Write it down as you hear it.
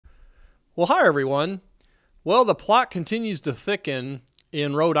Well, hi everyone. Well, the plot continues to thicken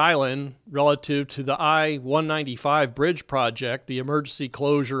in Rhode Island relative to the I-195 bridge project, the emergency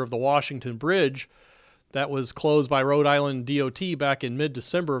closure of the Washington Bridge that was closed by Rhode Island DOT back in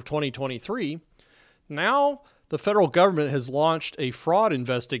mid-December of 2023. Now, the federal government has launched a fraud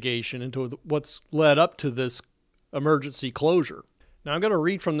investigation into what's led up to this emergency closure. Now, I'm going to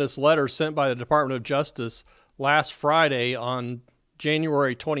read from this letter sent by the Department of Justice last Friday on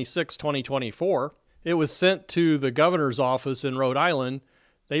January 26, 2024. It was sent to the governor's office in Rhode Island.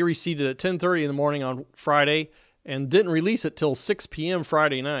 They received it at 10:30 in the morning on Friday and didn't release it till 6 p.m.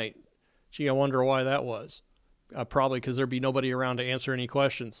 Friday night. Gee, I wonder why that was. Probably because there'd be nobody around to answer any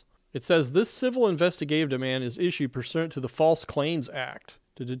questions. It says, this civil investigative demand is issued pursuant to the False Claims Act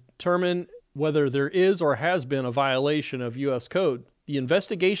to determine whether there is or has been a violation of U.S. Code. The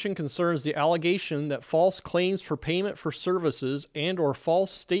investigation concerns the allegation that false claims for payment for services and or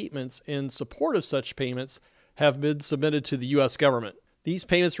false statements in support of such payments have been submitted to the U.S. government. These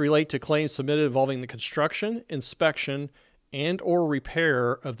payments relate to claims submitted involving the construction, inspection, and or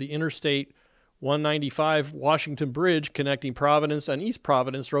repair of the Interstate 195 Washington Bridge connecting Providence and East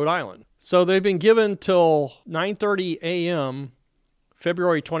Providence, Rhode Island. So they've been given till 9:30 a.m.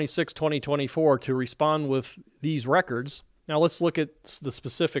 February 26, 2024 to respond with these records. Now let's look at the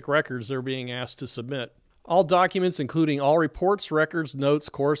specific records they're being asked to submit. All documents, including all reports, records, notes,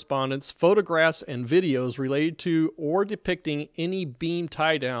 correspondence, photographs, and videos related to or depicting any beam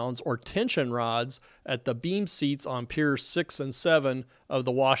tie-downs or tension rods at the beam seats on Piers 6 and 7 of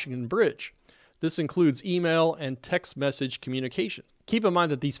the Washington Bridge. This includes email and text message communications. Keep in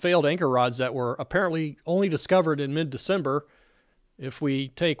mind that these failed anchor rods that were apparently only discovered in mid-December, if we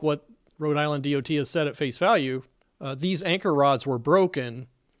take what Rhode Island DOT has said at face value, these anchor rods were broken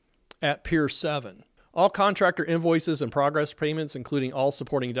at Pier 7. All contractor invoices and progress payments, including all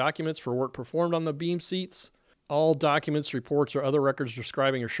supporting documents for work performed on the beam seats, all documents, reports, or other records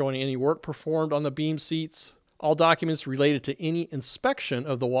describing or showing any work performed on the beam seats, all documents related to any inspection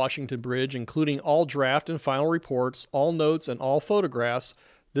of the Washington Bridge, including all draft and final reports, all notes, and all photographs.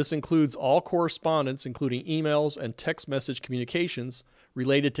 This includes all correspondence, including emails and text message communications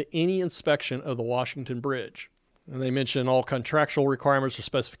related to any inspection of the Washington Bridge. And they mention all contractual requirements or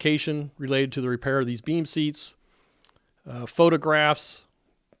specification related to the repair of these beam seats, photographs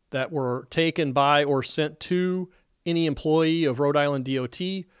that were taken by or sent to any employee of Rhode Island DOT,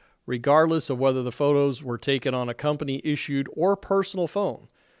 regardless of whether the photos were taken on a company-issued or personal phone.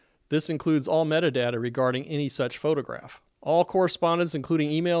 This includes all metadata regarding any such photograph. All correspondence,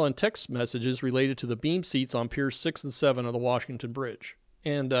 including email and text messages related to the beam seats on Piers 6 and 7 of the Washington Bridge.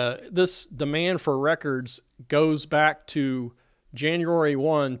 And this demand for records goes back to January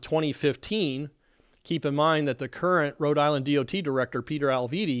 1, 2015. Keep in mind that the current Rhode Island DOT director, Peter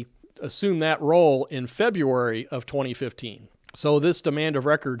Alviti, assumed that role in February of 2015. So this demand of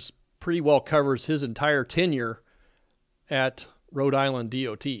records pretty well covers his entire tenure at Rhode Island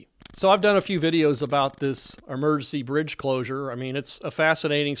DOT. So I've done a few videos about this emergency bridge closure. I mean, it's a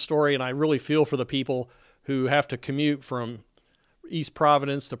fascinating story, and I really feel for the people who have to commute from East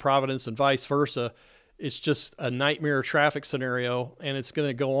Providence to Providence and vice versa. It's just a nightmare traffic scenario, and it's going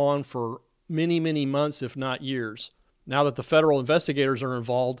to go on for many, many months, if not years. Now that the federal investigators are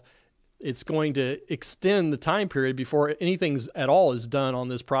involved, it's going to extend the time period before anything at all is done on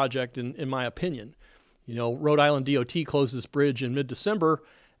this project, in my opinion. You know, Rhode Island DOT closed this bridge in mid-December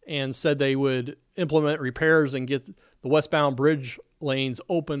and said they would implement repairs and get the westbound bridge lanes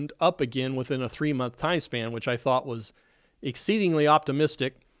opened up again within a 3-month time span, which I thought was exceedingly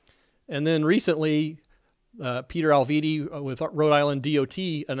optimistic. And then recently, Peter Alviti with Rhode Island DOT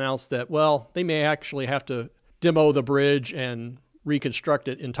announced that, well, they may actually have to demo the bridge and reconstruct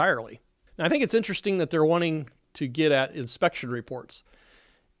it entirely. And I think it's interesting that they're wanting to get at inspection reports.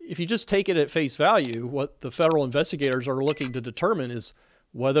 If you just take it at face value, what the federal investigators are looking to determine is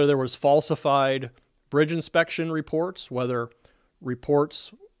whether there was falsified bridge inspection reports, whether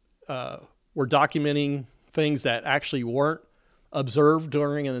reports were documenting things that actually weren't observed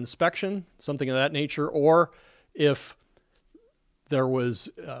during an inspection, something of that nature, or if there was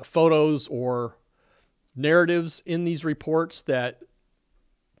photos or narratives in these reports that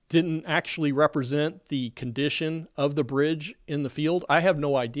didn't actually represent the condition of the bridge in the field. I have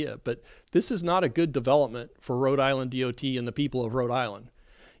no idea, but this is not a good development for Rhode Island DOT and the people of Rhode Island,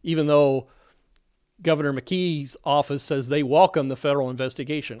 even though Governor McKee's office says they welcome the federal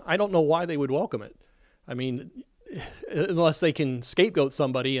investigation. I don't know why they would welcome it. I mean, unless they can scapegoat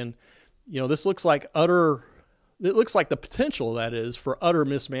somebody. And, you know, this looks like it looks like the potential, that is, for utter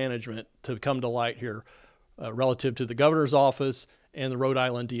mismanagement to come to light here relative to the governor's office and the Rhode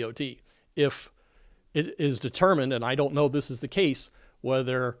Island DOT. if it is determined, and I don't know this is the case,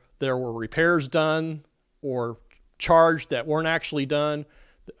 whether there were repairs done or charged that weren't actually done,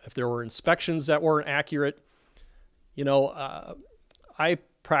 if there were inspections that weren't accurate. You know, I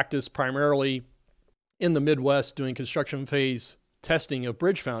practice primarily in the Midwest doing construction phase testing of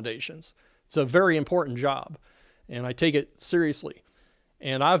bridge foundations. It's a very important job, and I take it seriously.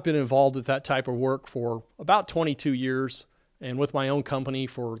 And I've been involved with that type of work for about 22 years, and with my own company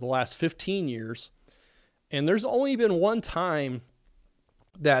for the last 15 years. And there's only been one time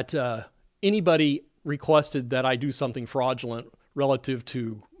that anybody requested that I do something fraudulent relative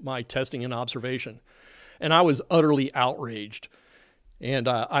to my testing and observation. And I was utterly outraged. And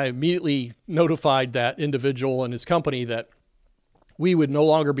I immediately notified that individual and his company that we would no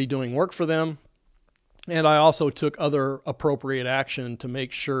longer be doing work for them. And I also took other appropriate action to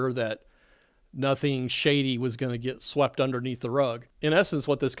make sure that nothing shady was going to get swept underneath the rug. In essence,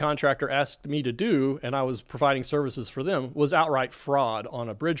 what this contractor asked me to do, and I was providing services for them, was outright fraud on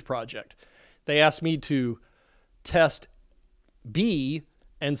a bridge project. They asked me to test B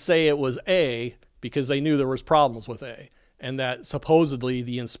and say it was A because they knew there was problems with A, and that supposedly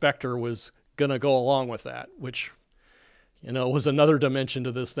the inspector was going to go along with that, which, you know, was another dimension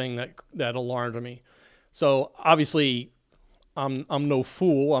to this thing that alarmed me. So obviously, I'm no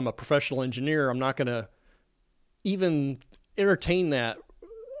fool. I'm a professional engineer. I'm not going to even entertain that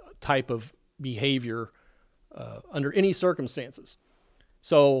type of behavior under any circumstances.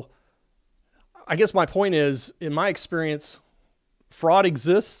 So I guess my point is, in my experience, fraud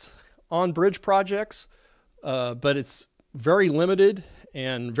exists on bridge projects, but it's very limited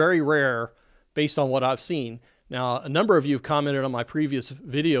and very rare based on what I've seen. Now, a number of you have commented on my previous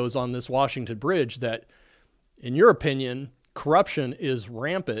videos on this Washington Bridge that, in your opinion, corruption is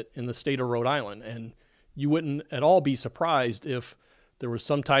rampant in the state of Rhode Island, and you wouldn't at all be surprised if there was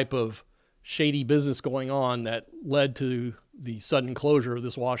some type of shady business going on that led to the sudden closure of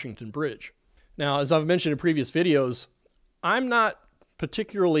this Washington Bridge. Now, as I've mentioned in previous videos, I'm not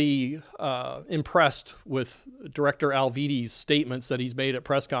particularly impressed with Director Alvidi's statements that he's made at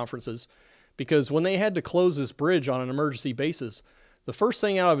press conferences, because when they had to close this bridge on an emergency basis, the first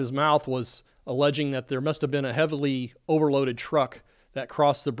thing out of his mouth was alleging that there must have been a heavily overloaded truck that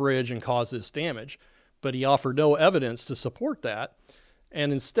crossed the bridge and caused this damage. But he offered no evidence to support that.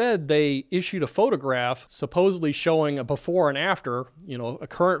 And instead, they issued a photograph supposedly showing a before and after, you know, a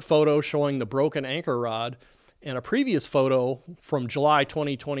current photo showing the broken anchor rod, and a previous photo from July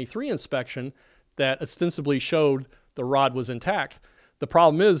 2023 inspection that ostensibly showed the rod was intact. The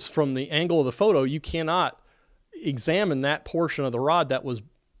problem is, from the angle of the photo, you cannot examine that portion of the rod that was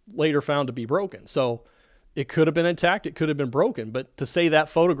later found to be broken. So it could have been intact, it could have been broken, but to say that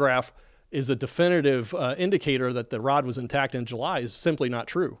photograph is a definitive indicator that the rod was intact in July is simply not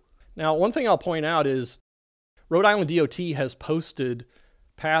true. Now, one thing I'll point out is Rhode Island DOT has posted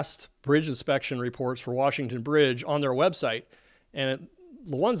past bridge inspection reports for Washington Bridge on their website, and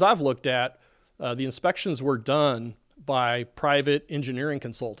the ones I've looked at, the inspections were done by private engineering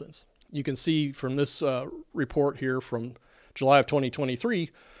consultants. You can see from this report here from July of 2023,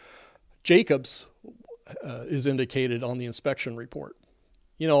 Jacobs is indicated on the inspection report.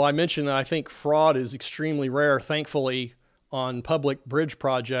 You know, I mentioned that I think fraud is extremely rare, thankfully, on public bridge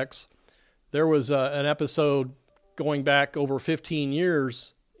projects. There was an episode going back over 15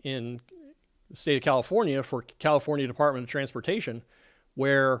 years in the state of California for California Department of Transportation,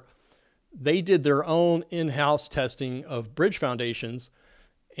 where they did their own in-house testing of bridge foundations,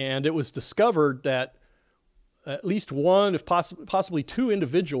 and it was discovered that at least one, if possibly two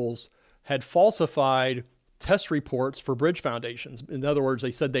individuals had falsified test reports for bridge foundations. In other words, they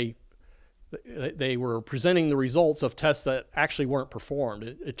said they were presenting the results of tests that actually weren't performed.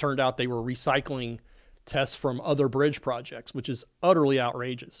 It turned out they were recycling tests from other bridge projects, which is utterly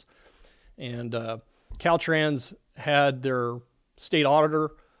outrageous. And Caltrans had their state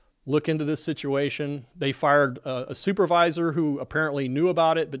auditor look into this situation. They fired a supervisor who apparently knew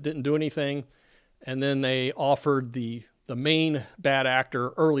about it but didn't do anything. And then they offered the main bad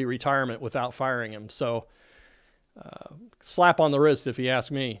actor early retirement without firing him. So slap on the wrist if you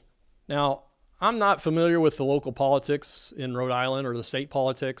ask me. Now, I'm not familiar with the local politics in Rhode Island or the state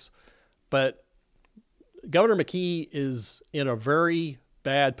politics, but Governor McKee is in a very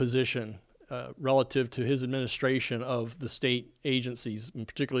bad position relative to his administration of the state agencies, and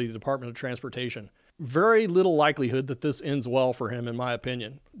particularly the Department of Transportation. Very little likelihood that this ends well for him, in my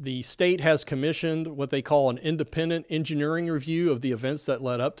opinion. The state has commissioned what they call an independent engineering review of the events that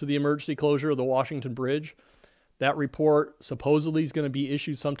led up to the emergency closure of the Washington Bridge. That report supposedly is going to be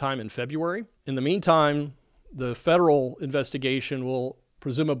issued sometime in February. In the meantime, the federal investigation will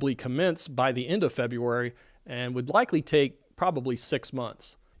presumably commence by the end of February and would likely take probably 6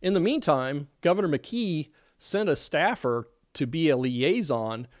 months. In the meantime, Governor McKee sent a staffer to be a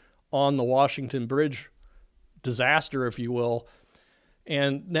liaison on the Washington Bridge disaster, if you will,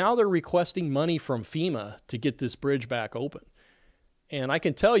 and now they're requesting money from FEMA to get this bridge back open. And I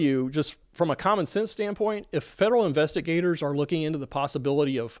can tell you, just from a common sense standpoint, if federal investigators are looking into the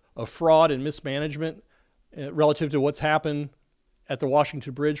possibility of fraud and mismanagement relative to what's happened at the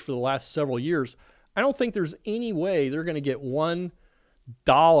Washington Bridge for the last several years, I don't think there's any way they're going to get $1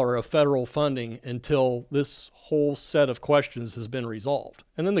 of federal funding until this whole set of questions has been resolved.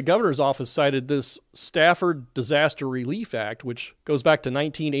 And then the governor's office cited this Stafford Disaster Relief Act, which goes back to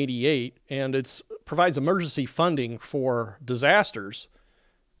 1988, and it provides emergency funding for disasters.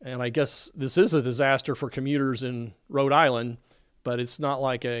 And I guess this is a disaster for commuters in Rhode Island, but it's not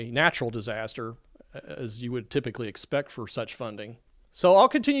like a natural disaster as you would typically expect for such funding. So I'll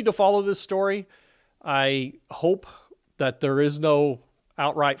continue to follow this story. I hope that there is no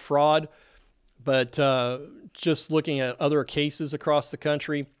outright fraud, but just looking at other cases across the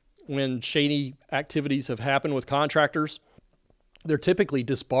country, when shady activities have happened with contractors, they're typically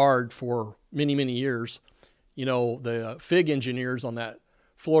disbarred for many, many years. You know, the FIG engineers on that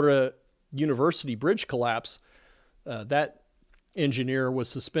Florida University bridge collapse, that engineer was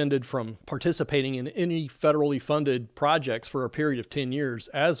suspended from participating in any federally funded projects for a period of 10 years,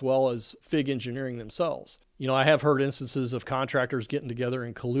 as well as FIG engineering themselves. You know, I have heard instances of contractors getting together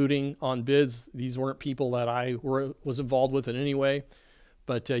and colluding on bids. These weren't people that I was involved with in any way,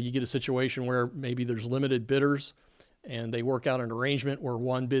 but you get a situation where maybe there's limited bidders and they work out an arrangement where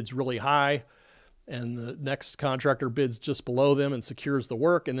one bids really high and the next contractor bids just below them and secures the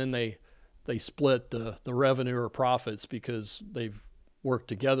work, and then they split the revenue or profits because they've worked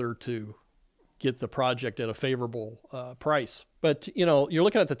together to get the project at a favorable price. But, you know, you're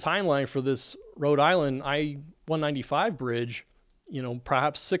looking at the timeline for this Rhode Island I-195 bridge, you know,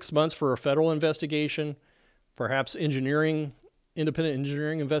 perhaps 6 months for a federal investigation, perhaps independent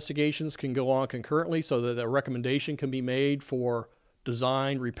engineering investigations can go on concurrently so that a recommendation can be made for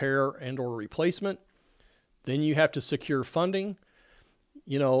design, repair, and or replacement. Then you have to secure funding.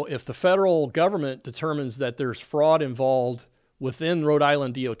 You know, if the federal government determines that there's fraud involved within Rhode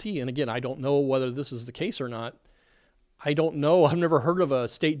Island DOT, and again, I don't know whether this is the case or not. I don't know. I've never heard of a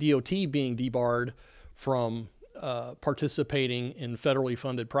state DOT being debarred from participating in federally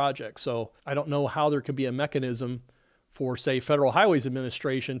funded projects. So I don't know how there could be a mechanism for, say, Federal Highways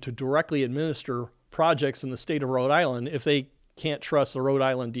Administration to directly administer projects in the state of Rhode Island if they can't trust the Rhode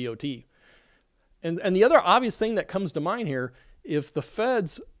Island DOT. And the other obvious thing that comes to mind here, if the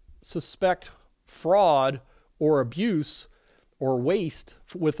feds suspect fraud or abuse or waste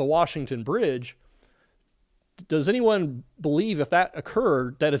with the Washington Bridge, does anyone believe if that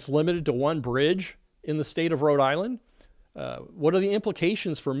occurred that it's limited to one bridge in the state of Rhode Island? What are the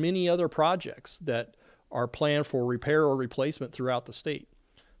implications for many other projects that are planned for repair or replacement throughout the state?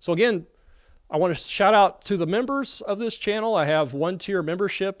 So again, I want to shout out to the members of this channel. I have one-tier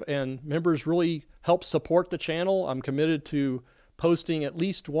membership, and members really help support the channel. I'm committed to posting at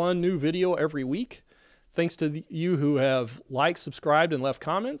least one new video every week. Thanks to you who have liked, subscribed, and left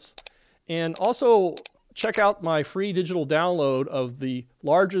comments. And also check out my free digital download of the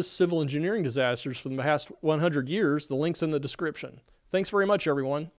largest civil engineering disasters from the past 100 years. The link's in the description. Thanks very much, everyone.